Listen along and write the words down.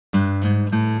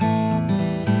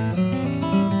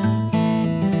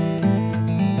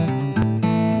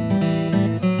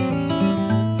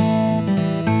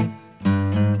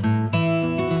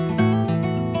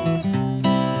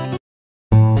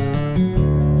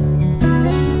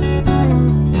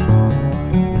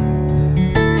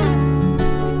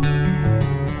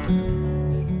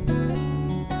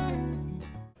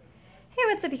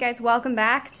guys, welcome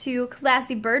back to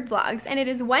Classy Bird Vlogs, and it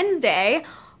is Wednesday.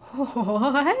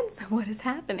 What is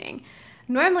happening?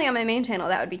 Normally on my main channel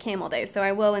that would be Camel Day, so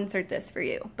I will insert this for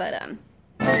you, but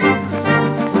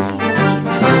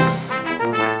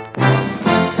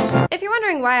if you're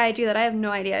wondering why I do that, I have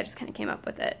no idea. I just kind of came up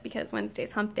with it because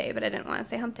Wednesday's hump day, but I didn't want to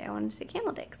say hump day. I wanted to say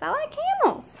Camel Day because I like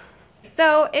camels.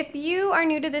 So if you are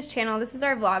new to this channel, this is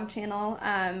our vlog channel,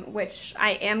 which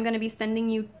I am going to be sending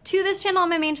you to this channel on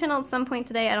my main channel at some point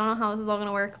today. I don't know how this is all going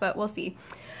to work, but we'll see.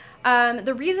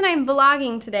 The reason I'm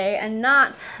vlogging today and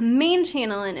not main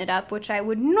channeling it up, which I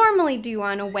would normally do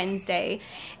on a Wednesday,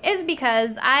 is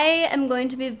because I am going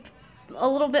to be a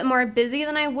little bit more busy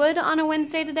than I would on a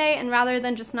Wednesday today, and rather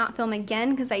than just not film again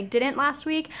because I didn't last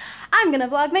week, I'm going to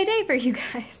vlog my day for you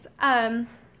guys.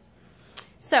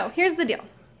 So here's the deal.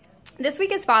 This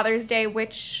week is Father's Day,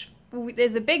 which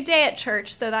is a big day at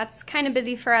church, so that's kind of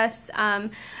busy for us,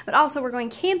 but also we're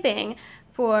going camping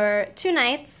for 2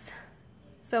 nights,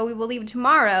 so we will leave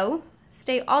tomorrow,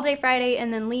 stay all day Friday,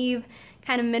 and then leave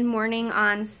kind of mid-morning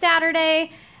on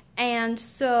Saturday, and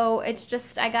so it's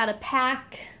just, I gotta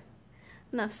pack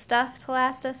enough stuff to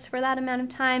last us for that amount of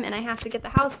time, and I have to get the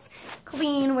house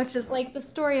clean, which is like the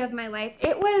story of my life.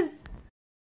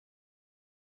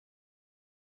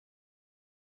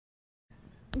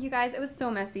 You guys, it was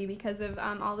so messy because of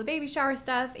all the baby shower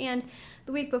stuff, and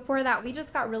the week before that we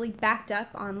just got really backed up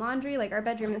on laundry. Like, our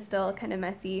bedroom is still kind of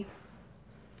messy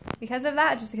because of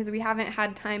that, just because we haven't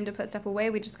had time to put stuff away.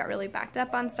 We just got really backed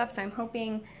up on stuff, so I'm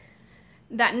hoping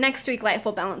that next week life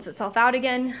will balance itself out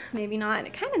again. Maybe not.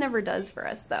 It kind of never does for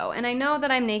us though, and I know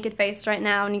that I'm naked faced right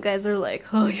now and you guys are like,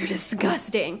 oh, you're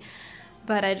disgusting.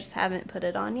 But I just haven't put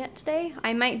it on yet today.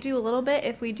 I might do a little bit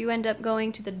if we do end up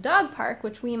going to the dog park,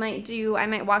 which we might do. I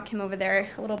might walk him over there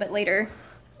a little bit later.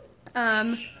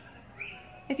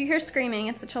 If you hear screaming,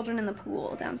 it's the children in the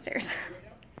pool downstairs.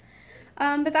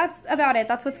 But that's about it.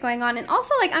 That's what's going on. And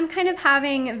also, like, I'm kind of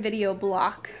having video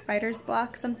block, writer's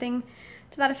block, something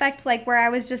to that effect, like where I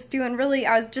was just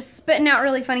spitting out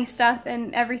really funny stuff,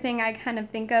 and everything I kind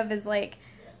of think of is like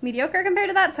mediocre compared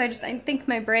to that. So I think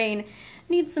my brain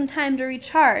needs some time to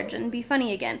recharge and be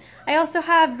funny again. I also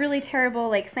have really terrible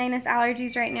like sinus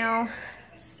allergies right now,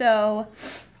 so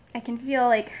I can feel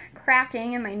like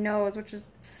cracking in my nose, which is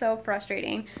so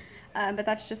frustrating, but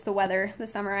that's just the weather.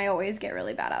 This summer I always get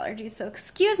really bad allergies, so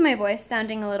excuse my voice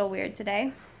sounding a little weird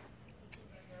today.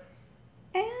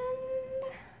 And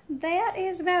that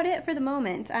is about it for the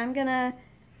moment. I'm gonna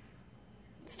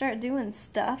start doing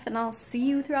stuff, and I'll see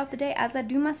you throughout the day as I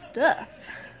do my stuff.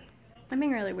 I'm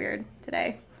being really weird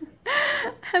today.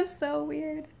 I'm so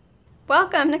weird.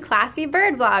 Welcome to Classy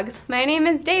Bird Vlogs. My name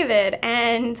is David,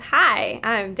 and hi,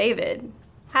 I'm David.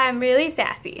 I'm really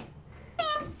sassy.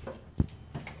 Thanks.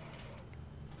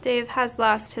 Dave has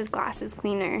lost his glasses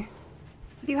cleaner.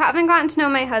 If you haven't gotten to know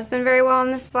my husband very well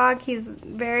in this vlog, he's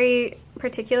very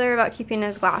particular about keeping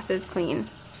his glasses clean.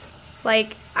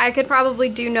 Like, I could probably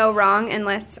do no wrong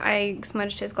unless I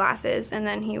smudged his glasses, and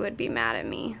then he would be mad at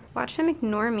me. Watch him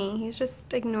ignore me. He's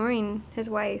just ignoring his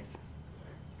wife.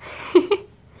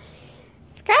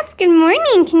 Scraps, good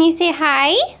morning. Can you say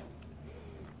hi?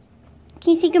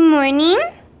 Can you say good morning?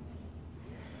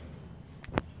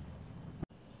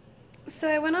 So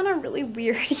I went on a really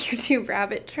weird YouTube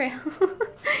rabbit trail,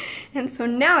 and so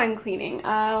now I'm cleaning.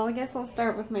 I guess I'll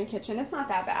start with my kitchen. It's not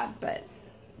that bad, but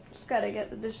just gotta get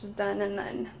the dishes done, and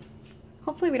then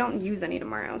hopefully we don't use any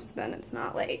tomorrow, so then it's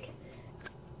not like,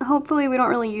 hopefully we don't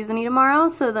really use any tomorrow,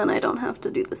 so then I don't have to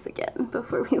do this again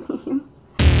before we leave.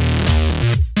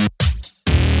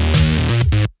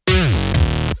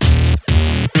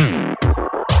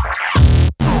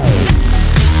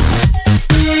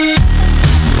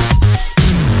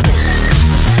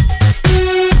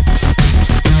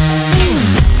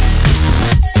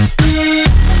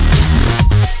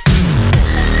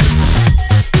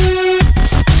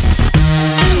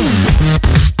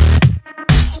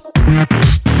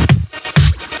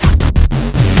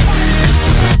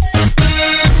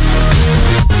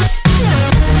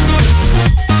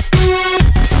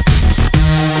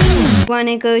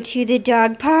 Wanna go to the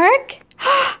dog park?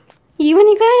 You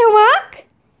wanna go on a walk?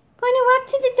 Wanna walk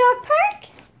to the dog park?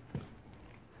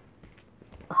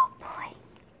 Oh boy.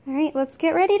 Alright, let's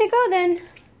get ready to go then.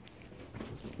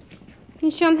 Can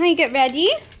you show him how you get ready?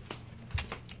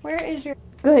 Where is your...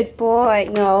 Good boy.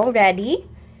 No, ready?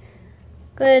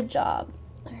 Good job.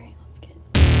 Alright, let's get...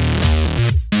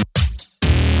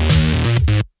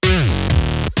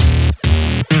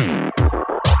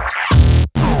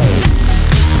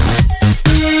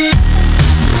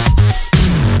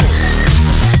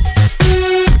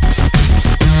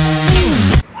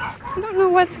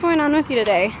 what's going on with you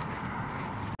today.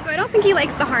 So I don't think he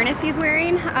likes the harness he's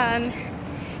wearing.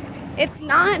 It's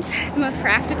not the most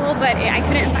practical, but I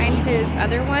couldn't find his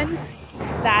other one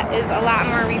that is a lot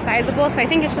more resizable, so I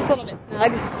think it's just a little bit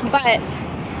snug. But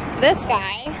this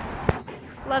guy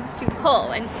loves to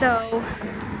pull, and so,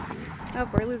 oh,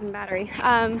 we're losing battery.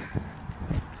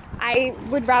 I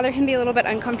would rather him be a little bit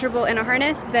uncomfortable in a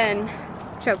harness than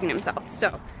choking himself.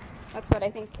 So that's what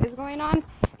I think is going on.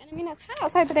 And I mean, it's hot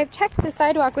outside, but I've checked the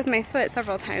sidewalk with my foot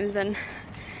several times, and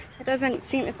it doesn't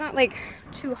seem, it's not like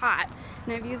too hot.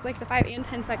 And I've used like the 5 and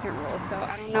 10 second rule, so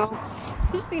I don't know.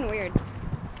 It's just being weird.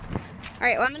 All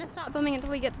right, well, I'm gonna stop filming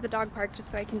until we get to the dog park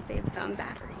just so I can save some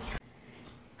battery.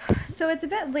 So it's a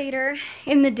bit later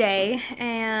in the day,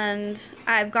 and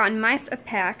I've gotten my stuff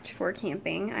packed for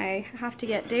camping. I have to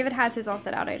get, David has his all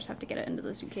set out, I just have to get it into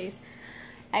the suitcase.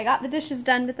 I got the dishes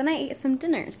done, but then I ate some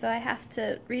dinner, so I have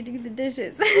to redo the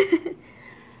dishes.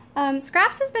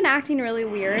 Scraps has been acting really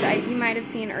weird. You might have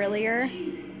seen earlier.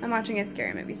 I'm watching a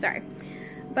scary movie, sorry.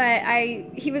 But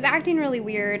he was acting really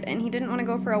weird, and he didn't want to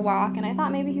go for a walk, and I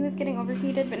thought maybe he was getting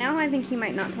overheated, but now I think he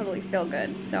might not totally feel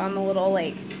good, so I'm a little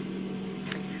like,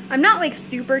 I'm not like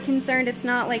super concerned. It's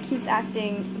not like he's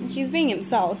being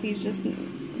himself. He's just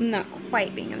not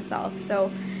quite being himself. So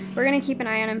we're gonna keep an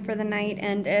eye on him for the night,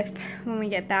 and when we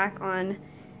get back on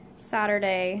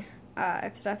Saturday,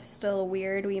 if stuff's still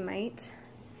weird, we might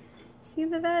see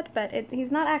the vet, but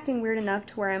he's not acting weird enough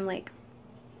to where I'm like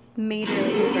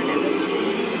majorly concerned.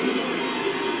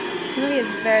 Some of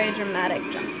these very dramatic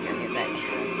jump scare music.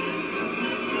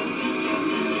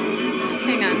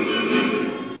 Hang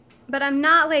on. But I'm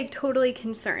not like totally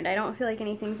concerned. I don't feel like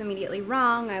anything's immediately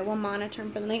wrong. I will monitor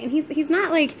him for the night. And he's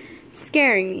not like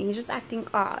scaring me. He's just acting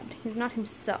odd. He's not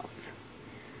himself.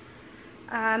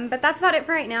 But that's about it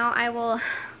for right now. I will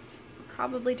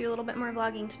probably do a little bit more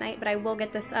vlogging tonight, but I will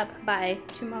get this up by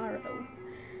tomorrow.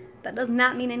 That does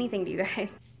not mean anything to you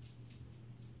guys.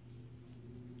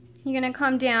 You gonna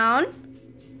calm down?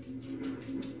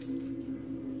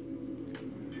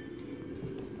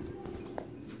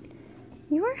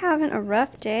 You are having a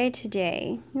rough day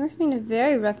today. You're having a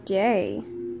very rough day.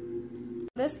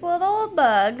 This little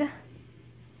bug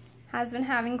has been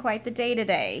having quite the day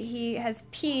today. He has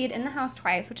peed in the house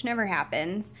twice, which never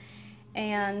happens.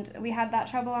 And we had that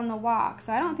trouble on the walk,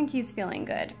 so I don't think he's feeling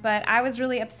good. But I was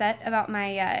really upset about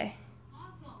my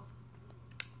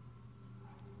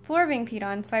floor being peed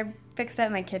on, so I fixed it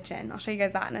in my kitchen. I'll show you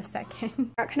guys that in a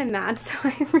second. I got kind of mad, so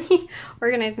I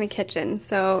reorganized my kitchen.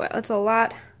 So it's a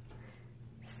lot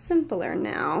simpler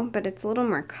now, but it's a little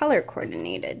more color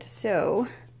coordinated. So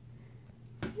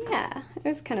yeah, it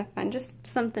was kind of fun. Just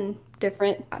something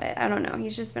different about it. I don't know.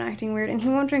 He's just been acting weird, and he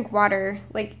won't drink water.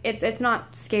 Like, it's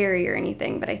not scary or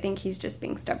anything, but I think he's just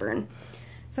being stubborn.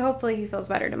 So hopefully he feels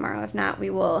better tomorrow. If not, we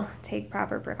will take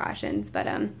proper precautions. But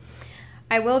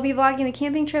I will be vlogging the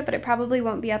camping trip, but it probably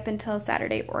won't be up until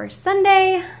Saturday or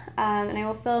Sunday. And I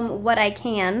will film what I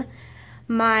can.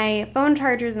 My phone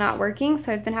charger is not working,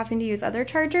 so I've been having to use other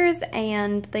chargers,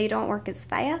 and they don't work as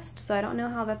fast, so I don't know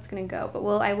how that's gonna go, but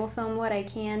I will film what I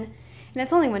can. And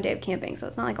it's only one day of camping, so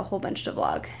it's not like a whole bunch to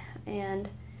vlog. And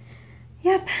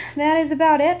yep, that is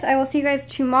about it. I will see you guys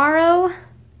tomorrow,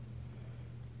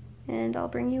 and I'll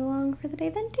bring you along for the day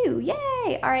then too.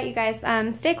 Yay! All right, you guys,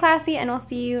 stay classy, and I'll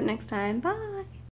see you next time. Bye!